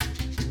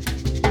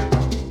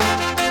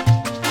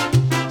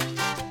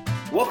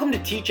Welcome to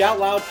Teach Out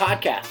Loud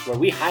podcast, where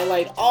we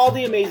highlight all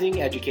the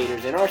amazing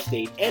educators in our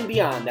state and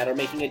beyond that are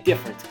making a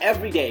difference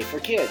every day for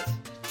kids.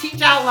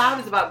 Teach Out Loud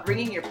is about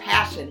bringing your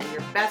passion and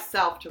your best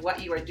self to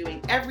what you are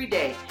doing every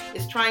day.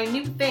 It's trying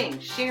new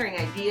things, sharing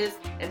ideas,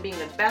 and being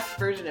the best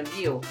version of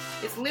you.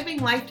 It's living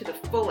life to the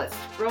fullest,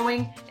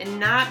 growing, and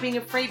not being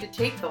afraid to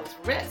take those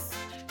risks.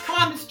 Come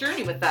on this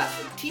journey with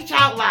us and Teach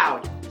Out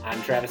Loud.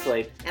 I'm Travis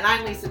Lape. And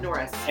I'm Lisa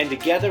Norris. And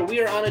together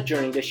we are on a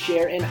journey to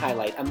share and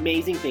highlight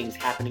amazing things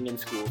happening in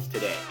schools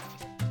today.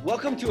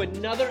 Welcome to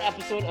another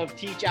episode of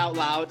Teach Out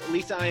Loud.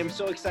 Lisa, I am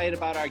so excited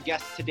about our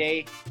guest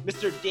today.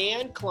 Mr.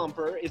 Dan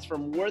Klumper is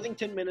from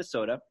Worthington,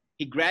 Minnesota.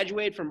 He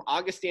graduated from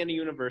Augustana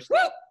University.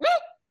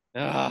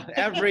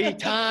 Every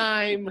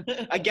time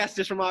a guest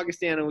is from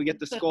Augustana, we get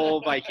the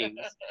Skol Vikings.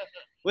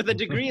 With a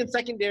degree in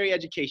secondary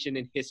education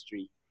and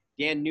history.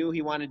 Dan knew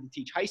he wanted to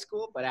teach high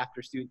school, but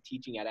after student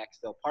teaching at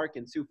Axtell Park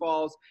in Sioux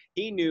Falls,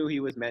 he knew he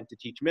was meant to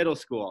teach middle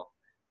school.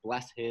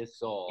 Bless his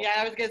soul. Yeah,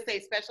 I was going to say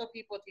special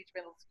people teach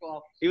middle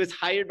school. He was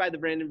hired by the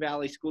Brandon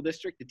Valley School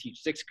District to teach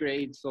 6th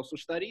grade social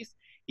studies.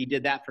 He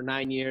did that for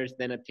 9 years,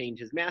 then obtained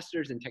his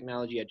master's in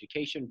technology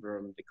education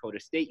from Dakota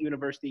State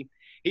University.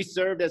 He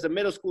served as a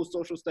middle school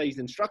social studies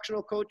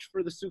instructional coach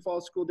for the Sioux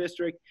Falls School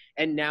District,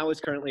 and now is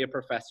currently a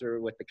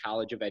professor with the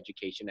College of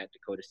Education at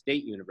Dakota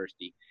State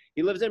University.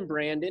 He lives in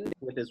Brandon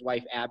with his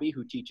wife, Abby,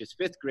 who teaches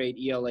 5th grade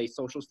ELA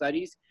social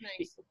studies.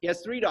 Nice. He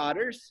has 3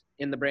 daughters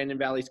in the Brandon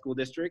Valley School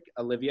District,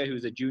 Olivia,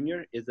 who's a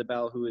junior,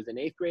 Isabel, who is an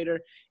 8th grader,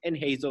 and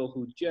Hazel,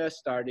 who just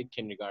started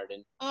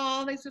kindergarten.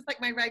 Oh, that's just like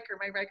my Riker.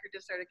 My Riker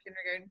just started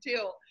kindergarten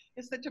too.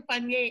 It's such a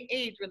fun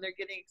age when they're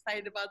getting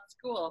excited about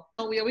school.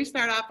 We always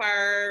start off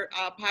our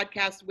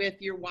podcast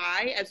with your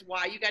why, as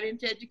why you got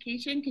into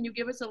education. Can you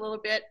give us a little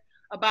bit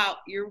about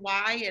your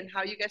why and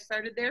how you got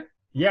started there?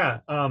 Yeah,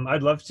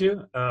 I'd love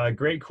to.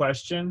 Great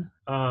question.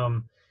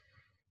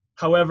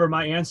 However,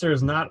 my answer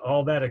is not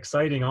all that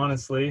exciting,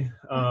 honestly.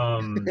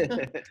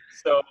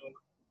 So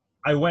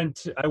I went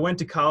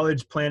to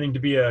college planning to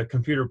be a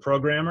computer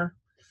programmer.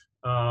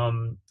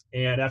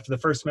 And after the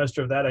first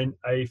semester of that,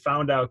 I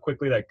found out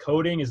quickly that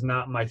coding is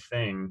not my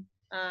thing.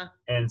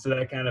 And so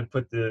that kind of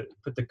put the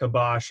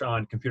kibosh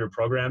on computer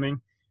programming.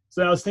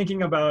 So I was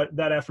thinking about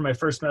that after my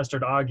first semester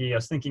at Augie. I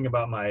was thinking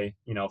about my,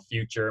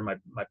 future, my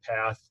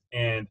path.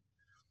 And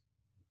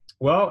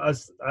well,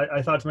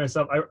 I thought to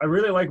myself, I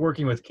really like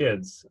working with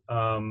kids.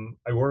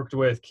 I worked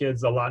with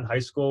kids a lot in high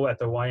school at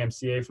the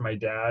YMCA for my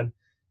dad,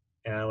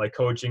 and I like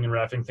coaching and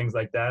rapping, things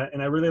like that.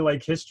 And I really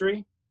like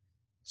history.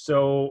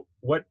 So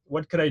what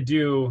could I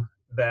do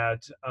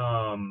that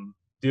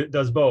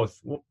does both?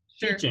 Well,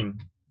 Sure. Teaching.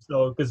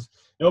 So because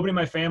nobody in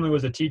my family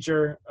was a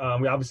teacher.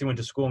 We obviously went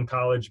to school and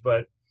college,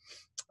 but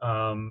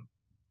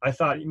I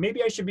thought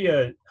maybe I should be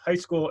a high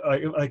school,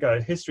 like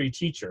a history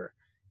teacher.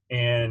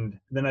 And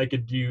then I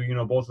could do,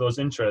 both of those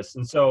interests.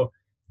 And so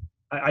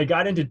I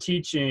got into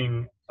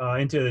teaching,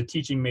 into the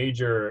teaching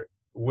major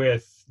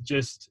with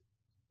just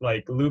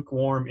like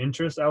lukewarm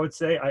interest, I would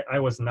say. I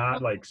was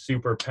not like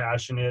super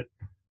passionate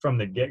from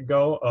the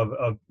get-go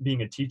of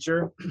being a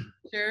teacher.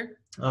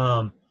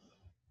 Sure.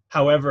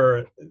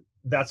 However,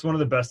 that's one of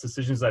the best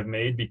decisions I've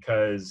made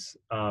because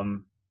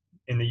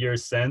in the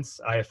years since,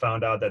 I have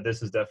found out that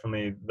this is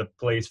definitely the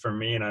place for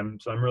me. And I'm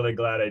really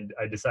glad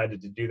I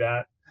decided to do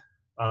that.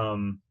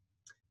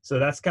 So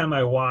that's kind of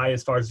my why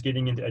as far as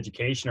getting into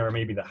education, or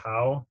maybe the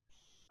how.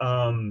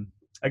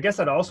 I guess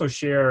I'd also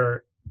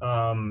share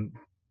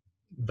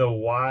the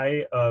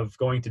why of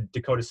going to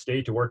Dakota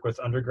State to work with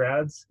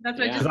undergrads. That's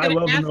what Yeah. I was just Because I going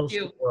love to the ask middle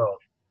you. school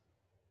world.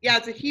 Yeah,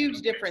 it's a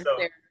huge difference So-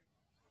 there.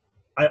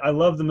 I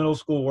love the middle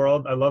school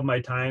world. I love my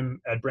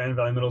time at Brandon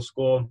Valley Middle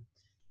School.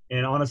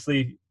 And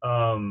honestly,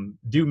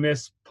 do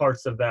miss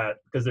parts of that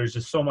because there's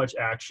just so much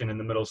action in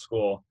the middle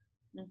school.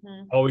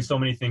 Mm-hmm. Always so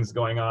many things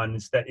going on.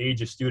 It's that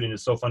age of student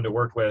is so fun to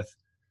work with.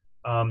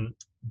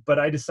 But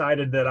I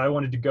decided that I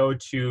wanted to go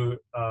to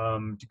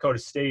Dakota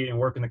State and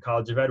work in the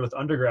College of Ed with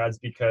undergrads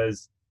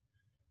because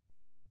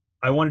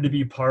I wanted to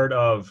be part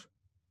of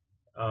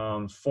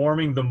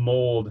forming the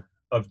mold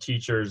of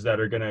teachers that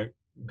are going to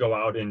go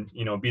out and,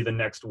 be the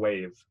next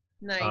wave.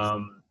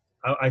 Nice.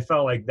 I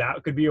felt like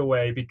that could be a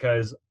way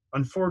because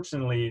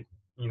unfortunately,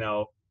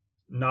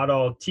 not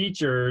all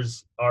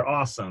teachers are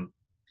awesome.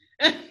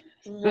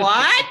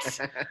 What?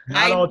 Not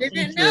I all didn't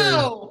teachers-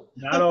 know.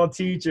 Not all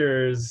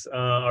teachers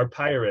are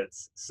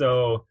pirates.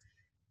 So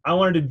I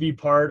wanted to be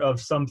part of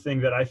something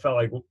that I felt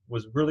like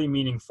was really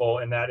meaningful,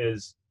 and that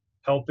is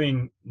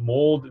helping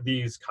mold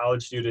these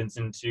college students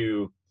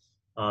into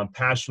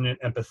passionate,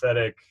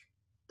 empathetic,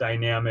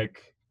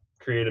 dynamic,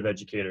 creative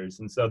educators.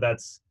 And so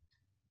that's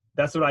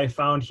what I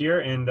found here,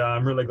 and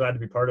I'm really glad to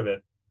be part of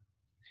it.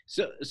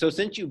 So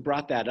since you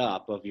brought that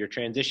up of your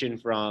transition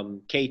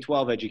from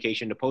K-12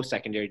 education to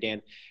post-secondary,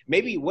 Dan,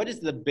 maybe what is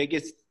the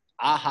biggest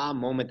aha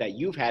moment that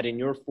you've had in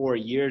your 4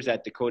 years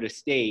at Dakota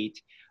State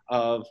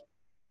of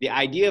the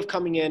idea of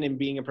coming in and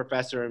being a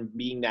professor and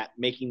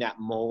making that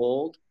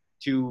mold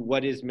to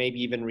what is maybe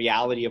even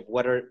reality of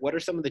what are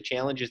some of the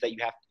challenges that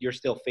you're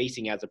still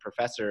facing as a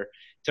professor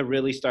to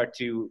really start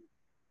to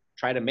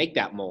try to make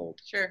that mold?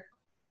 Sure.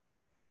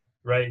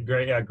 Right.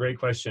 Great. Yeah. Great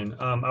question.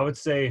 I would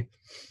say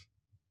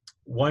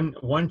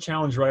one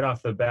challenge right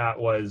off the bat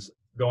was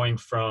going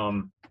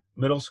from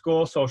middle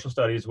school social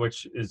studies,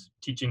 which is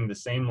teaching the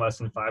same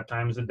lesson 5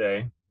 times a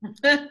day,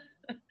 to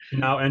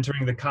now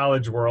entering the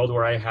college world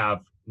where I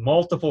have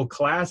multiple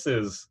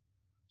classes.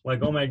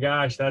 Like, oh my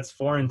gosh, that's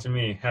foreign to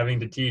me, having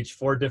to teach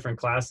 4 different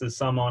classes,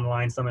 some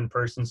online, some in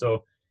person.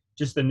 So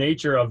just the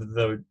nature of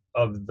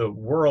the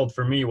world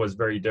for me was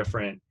very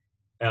different.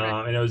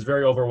 And it was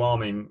very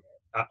overwhelming,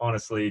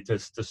 honestly, to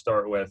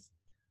start with.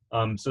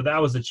 So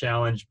that was a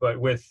challenge, but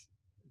with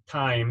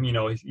time,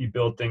 you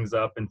build things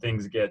up and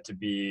things get to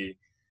be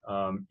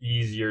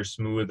easier,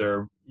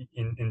 smoother,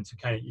 into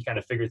you kind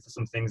of figure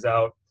some things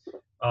out.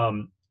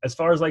 As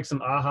far as like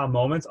some aha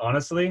moments,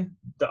 honestly,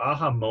 the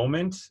aha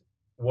moment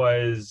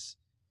was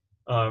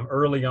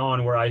early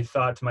on, where I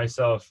thought to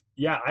myself,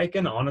 yeah, I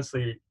can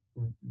honestly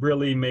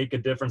really make a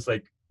difference.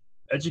 Like,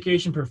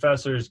 education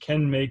professors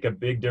can make a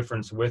big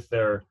difference with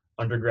their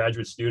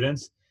undergraduate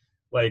students.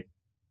 Like,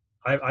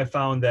 I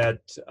found that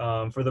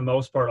for the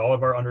most part, all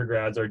of our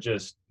undergrads are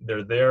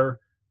they're there,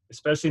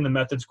 especially in the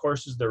methods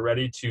courses, they're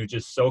ready to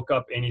just soak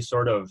up any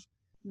sort of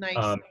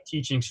Nice.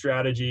 teaching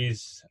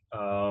strategies,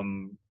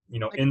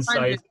 Like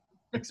insights,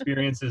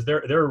 experiences.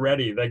 They're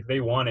ready, like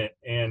they want it.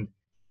 And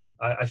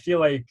I feel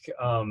like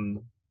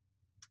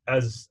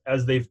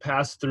as they've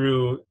passed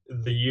through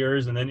the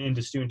years and then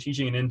into student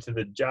teaching and into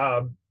the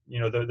job,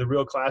 the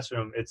real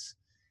classroom, it's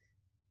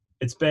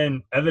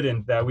been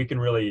evident that we can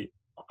really,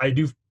 I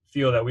do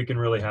feel that we can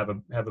really have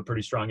a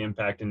pretty strong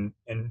impact in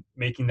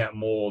making that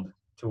mold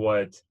to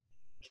what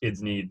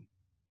kids need.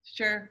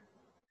 Sure.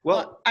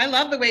 Well, I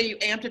love the way you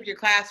amped up your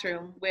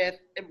classroom with,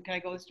 can I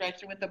go this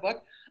direction with the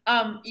book?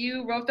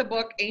 You wrote the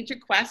book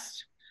Ancient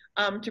Quest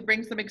to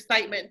bring some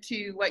excitement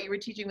to what you were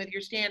teaching with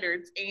your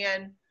standards.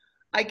 And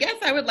I guess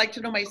I would like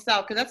to know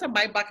myself, because that's on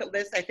my bucket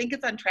list. I think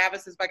it's on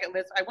Travis's bucket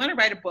list. I want to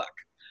write a book.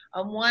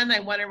 One I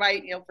want to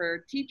write,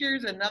 for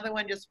teachers, another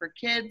one just for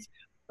kids.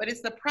 But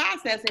it's the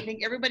process. I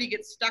think everybody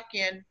gets stuck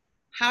in.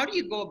 How do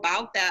you go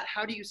about that?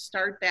 How do you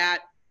start that?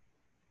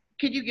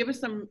 Could you give us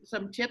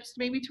some tips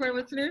maybe to our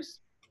listeners?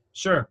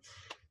 Sure.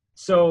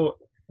 So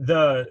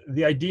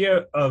the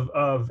idea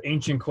of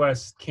Ancient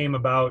Quest came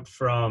about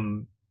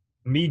from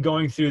me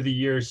going through the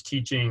years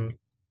teaching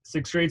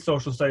 6th grade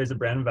social studies at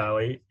Brandon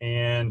Valley,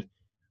 and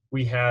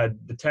we had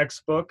the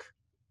textbook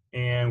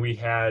and we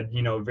had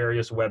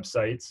various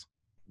websites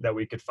that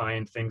we could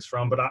find things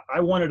from. But I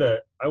wanted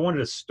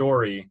a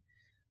story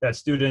that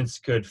students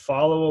could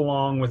follow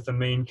along with the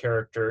main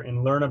character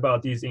and learn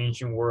about these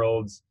ancient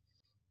worlds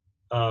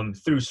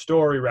through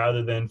story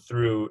rather than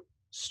through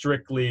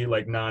strictly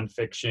like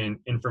nonfiction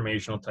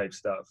informational type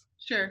stuff.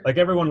 Sure. Like,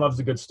 everyone loves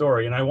a good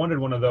story, and I wanted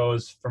one of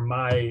those for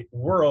my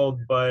world,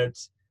 but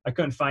I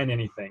couldn't find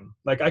anything.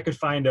 Like, I could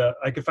find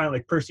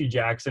like Percy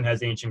Jackson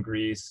has ancient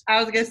Greece.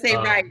 I was gonna say,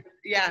 right.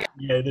 Yeah.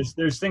 Yeah,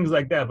 there's things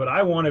like that, but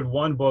I wanted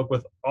one book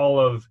with all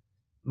of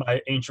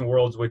my ancient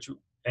worlds, which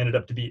ended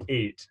up to be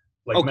 8.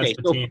 Like, okay,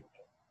 Mesopotamia.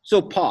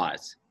 so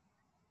pause.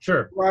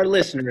 Sure. For our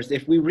listeners,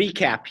 if we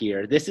recap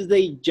here, this is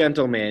a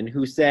gentleman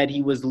who said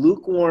he was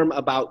lukewarm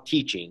about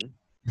teaching,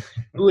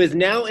 who is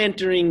now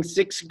entering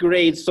 6th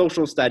grade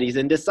social studies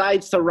and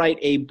decides to write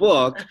a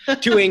book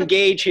to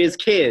engage his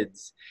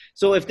kids.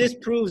 So if this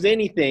proves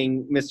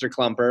anything, Mr.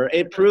 Klumper,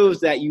 it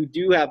proves that you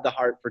do have the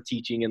heart for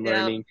teaching and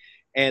learning,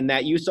 and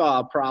that you saw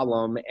a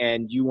problem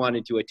and you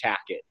wanted to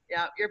attack it.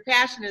 Yeah, your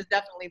passion is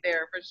definitely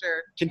there for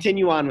sure.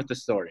 Continue on with the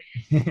story.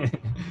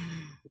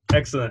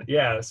 Excellent.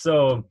 Yeah.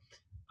 So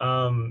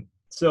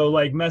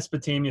like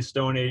Mesopotamia,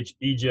 Stone Age,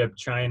 Egypt,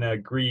 China,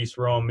 Greece,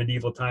 Rome,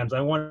 medieval times.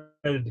 I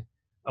wanted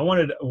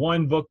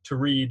one book to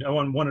read. I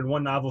wanted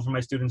one novel for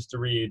my students to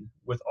read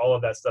with all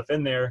of that stuff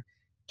in there,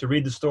 to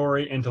read the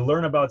story and to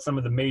learn about some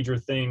of the major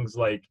things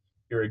like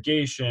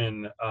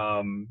irrigation,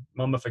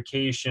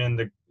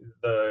 mummification,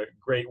 the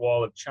Great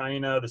Wall of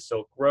China, the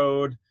Silk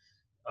Road,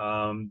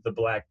 the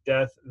Black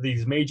Death,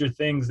 these major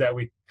things that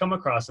we come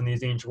across in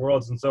these ancient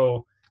worlds. And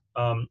so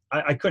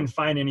I couldn't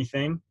find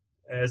anything,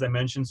 as I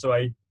mentioned, so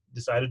I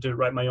decided to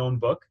write my own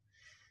book.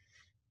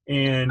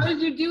 And how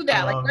did you do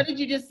that? Like, what did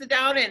you just sit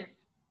down and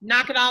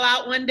knock it all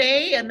out one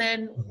day? And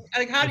then,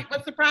 like,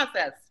 what's the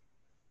process?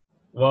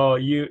 Well,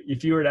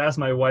 if you were to ask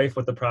my wife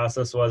what the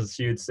process was,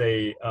 she would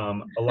say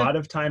a lot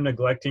of time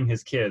neglecting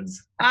his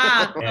kids.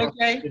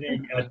 Okay.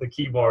 Sitting at the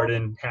keyboard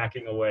and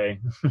hacking away.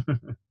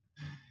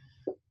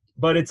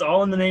 But it's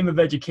all in the name of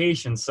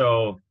education,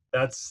 so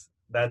that's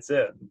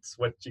it. It's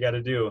what you got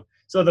to do.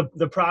 So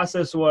the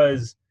process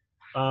was,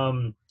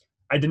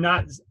 I did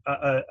not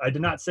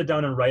sit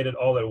down and write it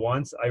all at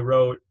once. I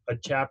wrote a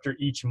chapter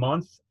each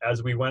month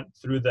as we went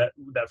through that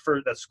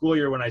school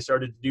year when I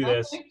started to do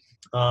this.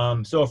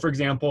 So for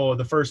example,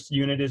 the first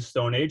unit is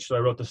Stone Age. So I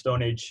wrote the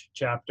Stone Age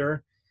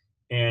chapter,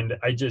 and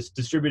I just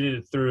distributed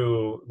it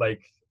through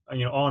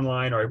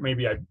online, or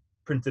maybe I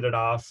printed it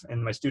off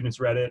and my students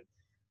read it.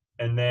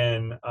 And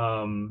then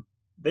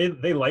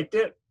they liked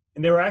it.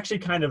 And they were actually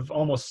kind of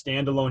almost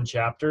standalone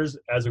chapters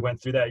as we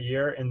went through that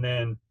year. And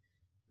then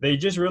they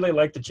just really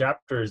liked the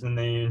chapters and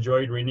they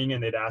enjoyed reading,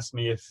 and they'd ask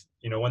me if,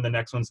 when the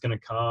next one's going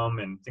to come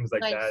and things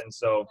like Nice. that. And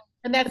so,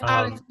 And that's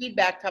honest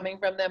feedback coming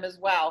from them as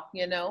well,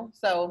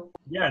 so.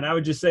 Yeah. And I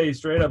would just say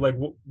straight up, like,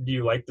 do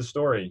you like the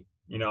story?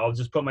 I'll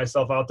just put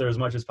myself out there as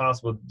much as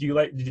possible. Did you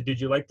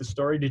like the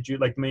story? Did you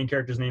like, the main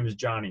character's name is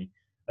Johnny?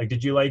 Like,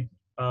 did you like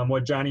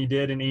what Johnny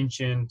did in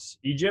ancient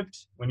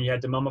Egypt when he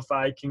had to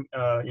mummify King,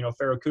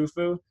 Pharaoh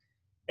Khufu?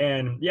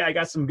 And yeah, I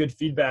got some good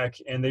feedback,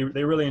 and they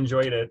really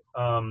enjoyed it.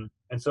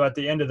 And so at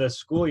the end of the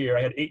school year,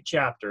 I had 8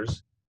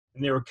 chapters,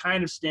 and they were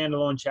kind of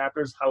standalone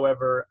chapters.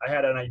 However, I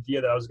had an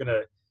idea that I was going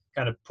to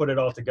kind of put it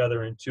all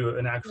together into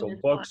an actual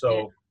book.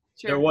 So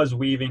There was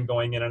weaving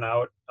going in and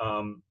out.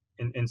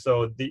 And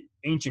so the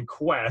Ancient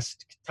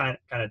Quest kind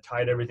of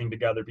tied everything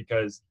together,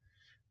 because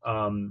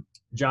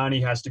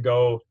Johnny has to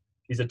go,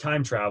 he's a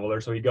time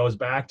traveler. So he goes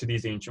back to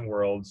these ancient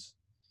worlds,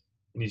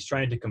 and he's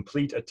trying to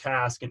complete a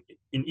task in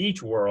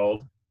each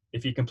world.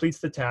 If he completes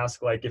the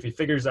task, like if he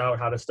figures out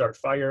how to start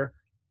fire,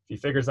 if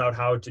he figures out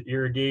how to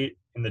irrigate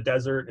in the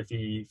desert, if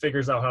he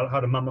figures out how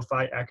to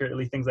mummify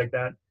accurately, things like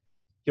that,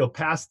 he'll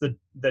pass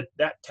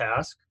that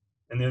task,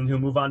 and then he'll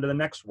move on to the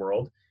next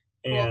world.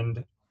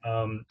 And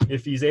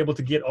if he's able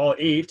to get all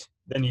 8,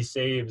 then he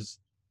saves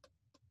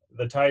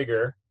the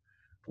tiger,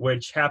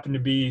 which happened to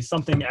be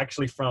something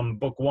actually from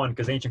book 1,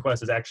 because Ancient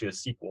Quest is actually a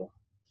sequel.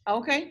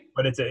 Okay.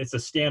 But it's a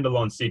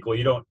standalone sequel.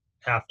 You don't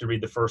have to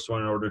read the first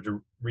one in order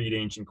to read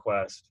Ancient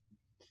Quest.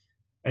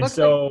 And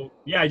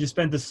I just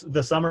spent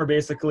the summer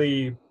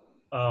basically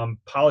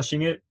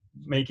polishing it,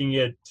 making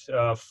it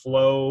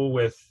flow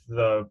with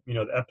the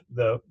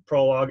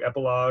prologue,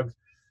 epilogue,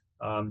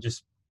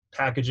 just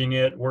packaging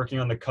it, working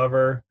on the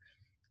cover.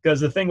 Because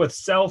the thing with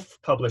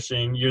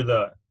self-publishing, you're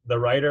the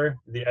writer,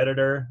 the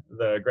editor,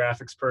 the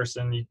graphics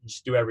person, you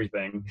just do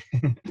everything.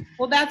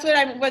 Well, that's what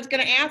I was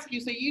going to ask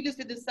you. So you just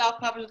did the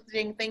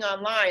self-publishing thing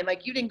online.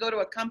 Like, you didn't go to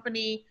a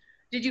company.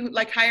 Did you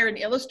like hire an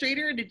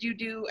illustrator? Did you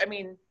do,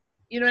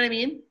 you know what I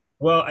mean?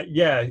 Well,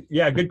 yeah.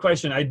 Good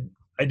question. I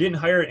didn't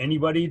hire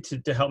anybody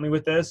to help me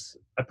with this.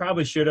 I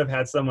probably should have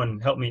had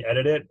someone help me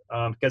edit it,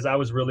 because I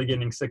was really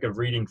getting sick of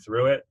reading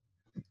through it.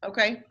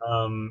 Okay.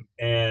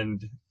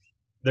 And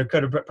there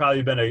could have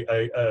probably been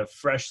a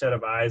fresh set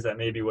of eyes that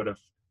maybe would have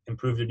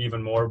improved it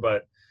even more.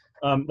 But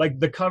like,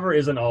 the cover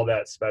isn't all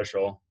that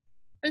special.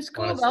 It's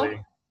cool, honestly. though.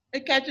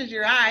 It catches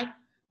your eye.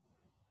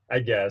 I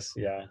guess,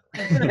 yeah.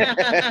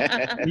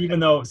 Even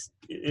though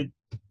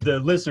the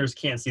listeners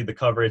can't see the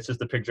cover, it's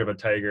just a picture of a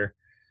tiger.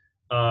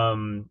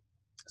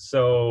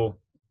 So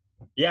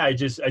yeah, I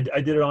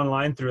did it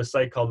online through a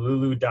site called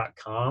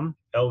lulu.com,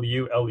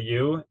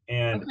 LULU,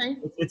 and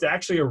it's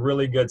actually a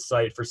really good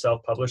site for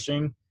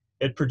self-publishing.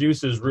 It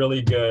produces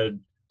really good,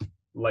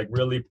 like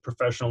really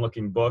professional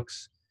looking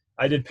books.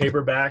 I did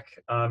paperback.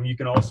 You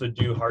can also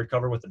do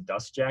hardcover with a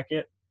dust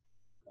jacket.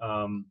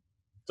 So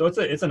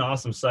it's an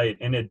awesome site,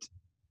 and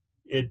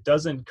it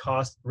doesn't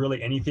cost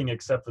really anything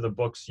except for the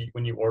books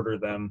when you order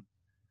them.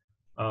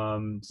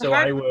 So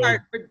I would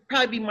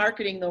probably be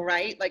marketing though,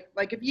 right?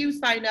 Like if you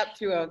sign up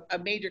to a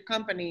major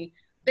company,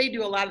 they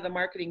do a lot of the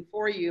marketing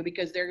for you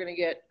because they're going to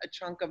get a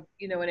chunk of,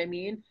 you know what I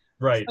mean?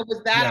 Right. So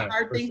was that a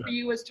hard thing for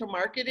you, was to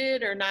market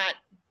it or not?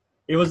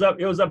 It was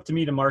up to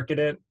me to market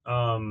it.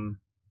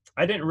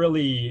 I didn't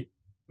really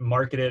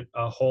market it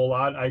a whole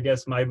lot. I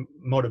guess my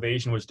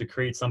motivation was to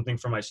create something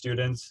for my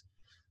students.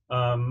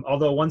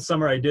 Although one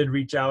summer I did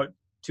reach out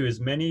to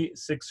as many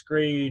 6th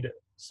grade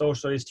social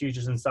studies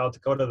teachers in South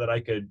Dakota that I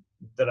could,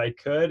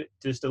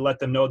 just to let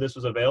them know this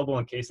was available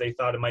in case they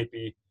thought it might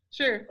be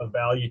of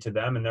value to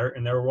them in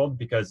their world,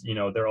 because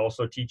they're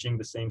also teaching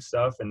the same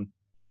stuff. And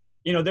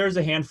there's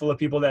a handful of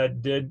people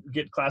that did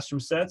get classroom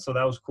sets, so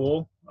that was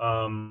cool.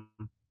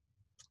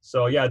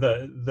 So yeah,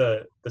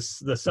 the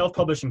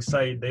self-publishing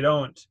site, they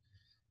don't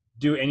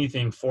do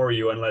anything for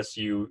you unless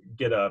you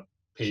get a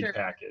paid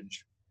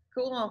package.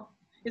 Cool.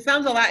 It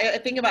sounds a lot. I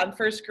think about in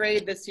 1st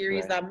grade, the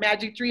series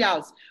Magic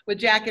Treehouse with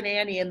Jack and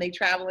Annie, and they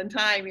travel in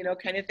time,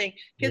 kind of thing.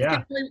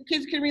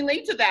 Kids can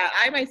relate to that.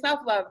 I myself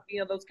love,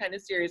 those kind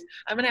of series.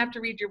 I'm going to have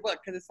to read your book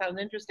because it sounds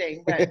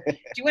interesting. But do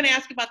you want to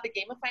ask about the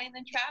gamifying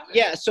then, Travis?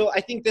 Yeah, so I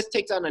think this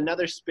takes on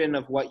another spin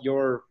of what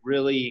you're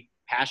really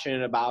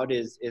passionate about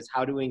is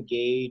how to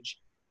engage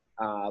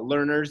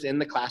learners in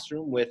the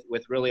classroom with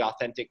really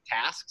authentic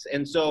tasks.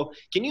 And so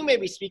can you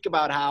maybe speak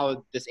about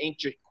how this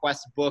Ancient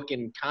Quest book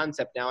and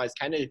concept now has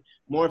kind of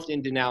morphed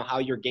into now how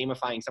you're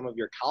gamifying some of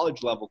your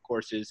college level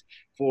courses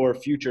for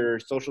future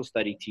social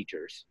study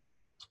teachers?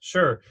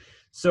 Sure.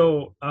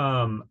 So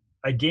I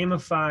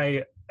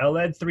gamify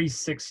LED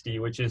 360,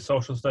 which is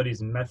social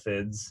studies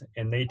methods,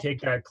 and they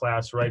take that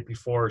class right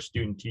before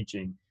student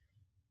teaching.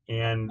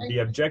 And the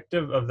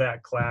objective of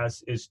that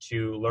class is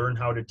to learn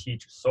how to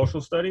teach social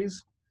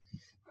studies.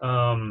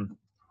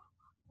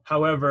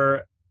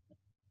 However,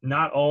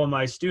 not all of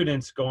my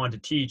students go on to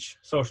teach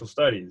social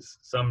studies.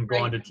 Some go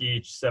on to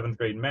teach 7th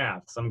grade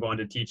math. Some go on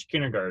to teach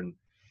kindergarten.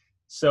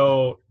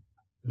 So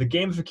the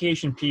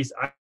gamification piece,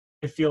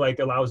 I feel like,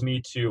 allows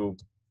me to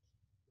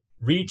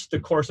reach the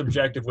course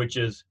objective, which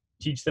is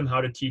teach them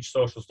how to teach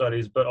social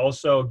studies, but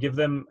also give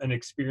them an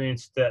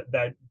experience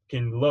that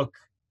can look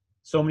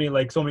so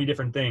many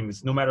different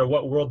things. No matter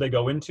what world they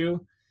go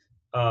into,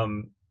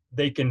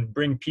 they can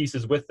bring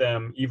pieces with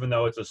them, even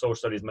though it's a social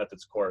studies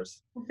methods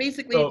course.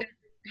 Basically,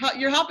 So,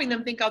 you're helping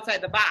them think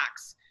outside the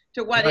box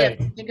to what right.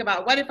 if, think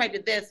about what if I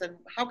did this and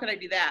how could I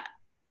do that,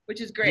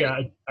 which is great.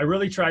 Yeah, I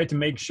really try to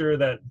make sure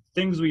that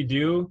things we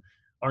do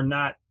are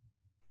not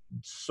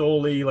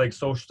solely like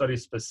social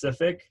studies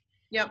specific.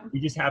 Yep. We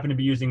just happen to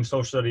be using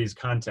social studies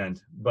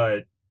content,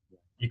 but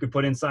you could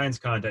put in science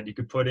content, you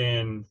could put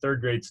in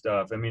third grade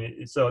stuff. I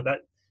mean, so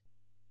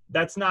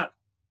that's not,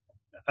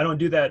 I don't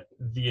do that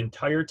the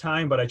entire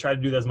time, but I try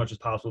to do that as much as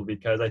possible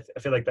because I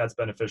feel like that's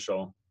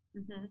beneficial.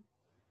 Mm-hmm.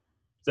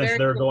 Since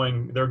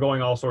they're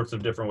going all sorts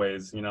of different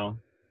ways, you know.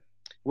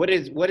 What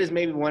is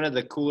maybe one of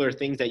the cooler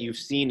things that you've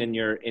seen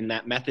in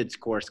that methods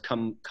course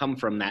come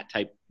from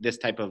this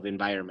type of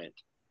environment?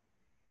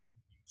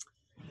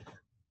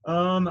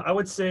 I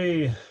would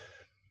say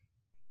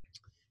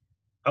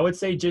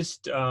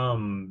just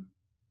the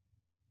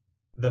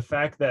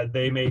fact that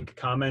they make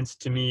comments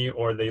to me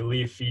or they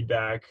leave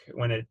feedback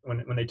when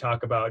they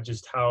talk about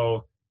just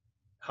how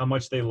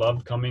much they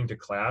loved coming to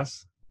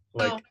class.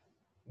 Like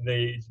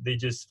they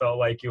just felt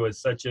like it was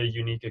such a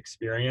unique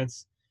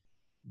experience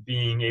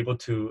being able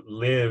to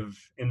live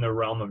in the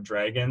realm of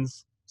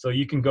dragons. So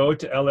you can go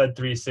to LED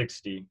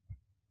 360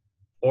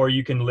 or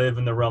you can live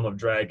in the realm of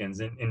dragons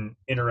and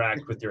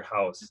interact with your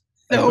house.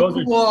 So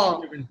those cool. are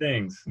two different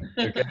things.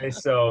 Okay.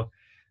 So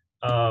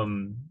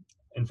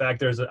in fact,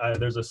 there's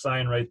a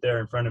sign right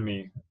there in front of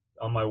me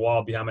on my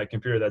wall behind my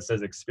computer that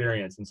says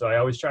experience. And so I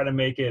always try to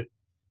make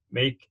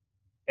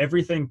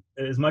everything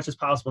as much as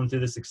possible into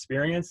this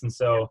experience. And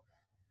so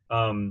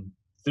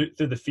through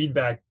the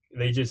feedback,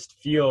 it just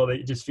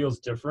feels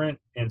different.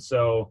 And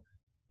so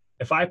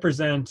if I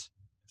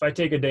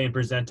take a day and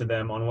present to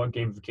them on what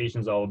gamification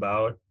is all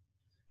about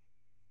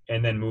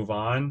and then move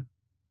on,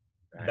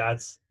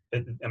 right.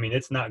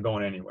 It's not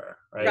going anywhere,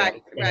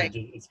 right?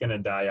 It's going to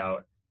die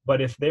out.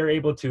 But if they're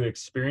able to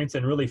experience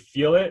and really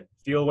feel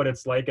what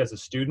it's like as a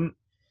student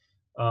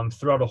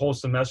throughout a whole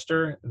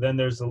semester, then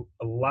there's a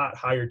lot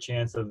higher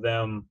chance of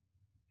them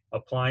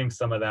applying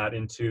some of that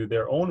into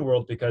their own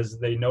world because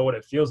they know what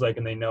it feels like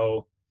and they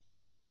know,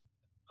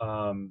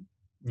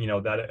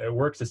 that it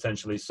works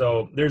essentially.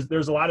 So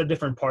there's a lot of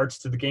different parts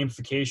to the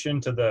gamification,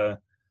 to the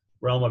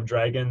realm of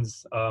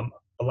dragons. A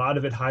lot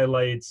of it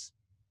highlights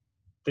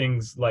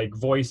things like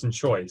voice and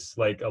choice,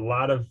 like a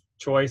lot of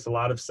choice, a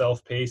lot of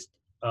self-paced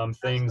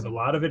things. A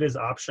lot of it is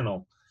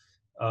optional.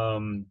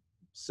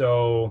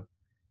 So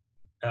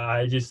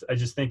I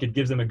just think it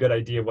gives them a good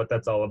idea of what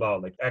that's all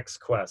about, like X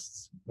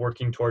quests,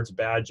 working towards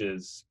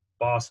badges,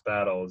 boss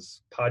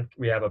battles,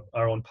 we have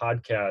our own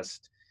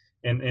podcast,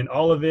 and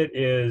all of it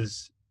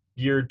is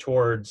geared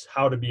towards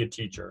how to be a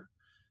teacher.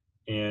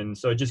 And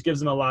so it just gives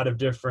them a lot of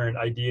different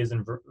ideas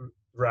and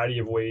variety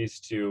of ways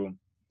to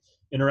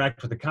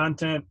interact with the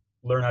content,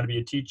 learn how to be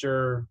a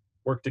teacher,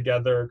 work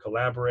together,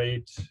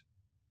 collaborate,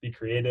 be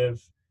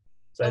creative.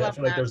 So I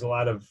feel like there's a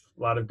lot of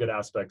good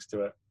aspects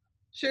to it.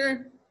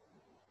 Sure.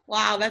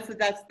 Wow,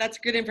 that's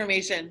good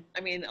information.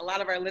 I mean, a lot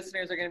of our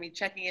listeners are going to be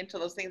checking into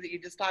those things that you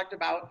just talked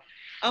about.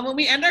 When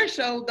we end our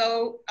show,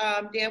 though,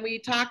 Dan, we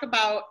talk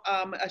about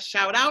a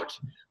shout out,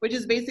 which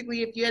is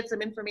basically if you had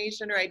some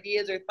information or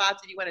ideas or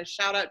thoughts that you want to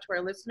shout out to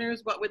our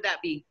listeners, what would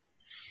that be?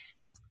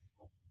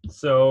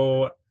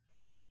 So,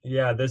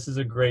 yeah, this is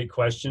a great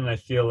question. I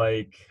feel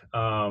like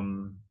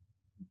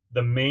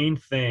the main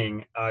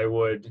thing I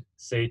would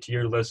say to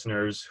your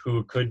listeners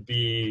who could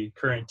be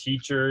current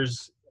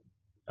teachers,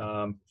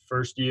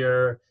 first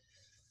year,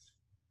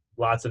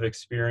 lots of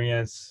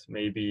experience,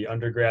 maybe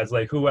undergrads,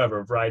 like whoever,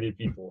 a variety of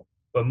people,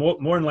 but more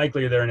than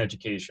likely they're in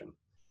education.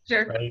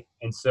 Sure. Right.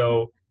 And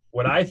so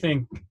what I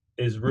think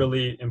is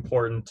really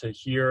important to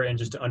hear and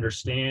just to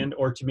understand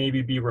or to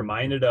maybe be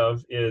reminded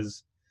of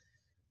is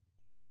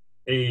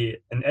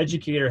an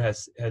educator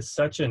has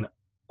such an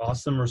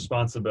awesome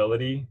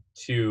responsibility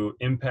to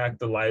impact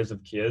the lives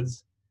of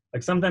kids.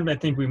 Like sometimes I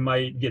think we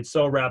might get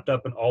so wrapped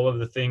up in all of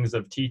the things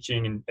of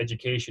teaching and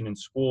education and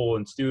school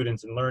and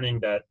students and learning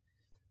that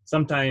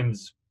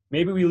sometimes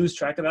maybe we lose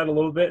track of that a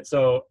little bit.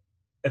 So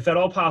if at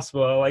all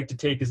possible, I like to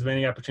take as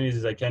many opportunities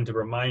as I can to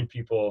remind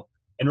people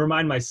and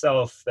remind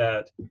myself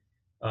that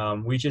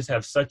we just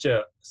have such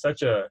a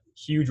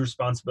huge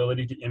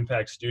responsibility to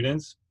impact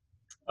students.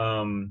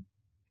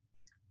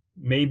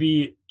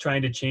 Maybe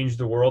trying to change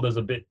the world is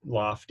a bit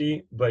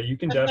lofty, but you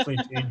can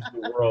definitely change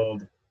the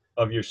world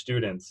of your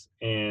students.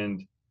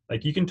 And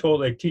like you can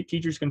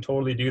teachers can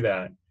totally do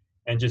that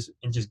and just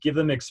give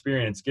them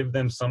experience, give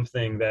them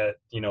something that,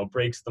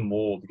 breaks the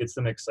mold, gets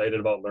them excited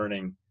about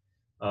learning,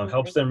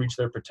 helps them reach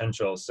their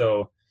potential.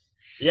 So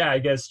yeah, I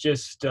guess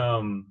just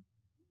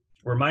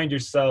remind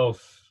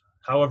yourself,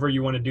 however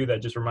you want to do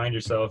that, just remind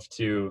yourself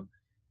to,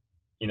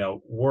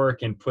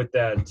 work and put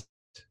that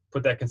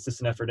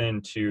consistent effort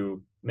in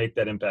to make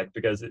that impact,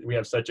 because we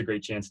have such a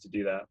great chance to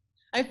do that.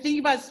 I'm thinking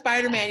about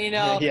Spider-Man,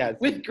 Yes.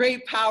 with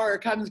great power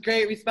comes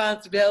great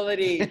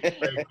responsibility.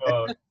 Great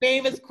quote. The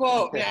famous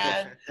quote,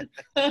 man.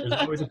 There's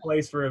always a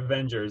place for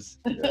Avengers.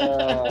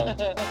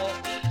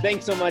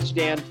 Thanks so much,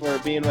 Dan, for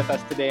being with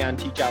us today on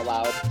Teach Out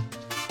Loud.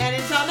 And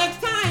until next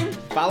time.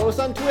 Follow us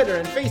on Twitter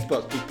and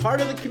Facebook. Be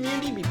part of the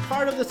community, be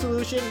part of the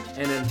solution.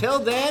 And until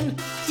then,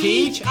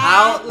 Teach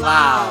Out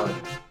Loud.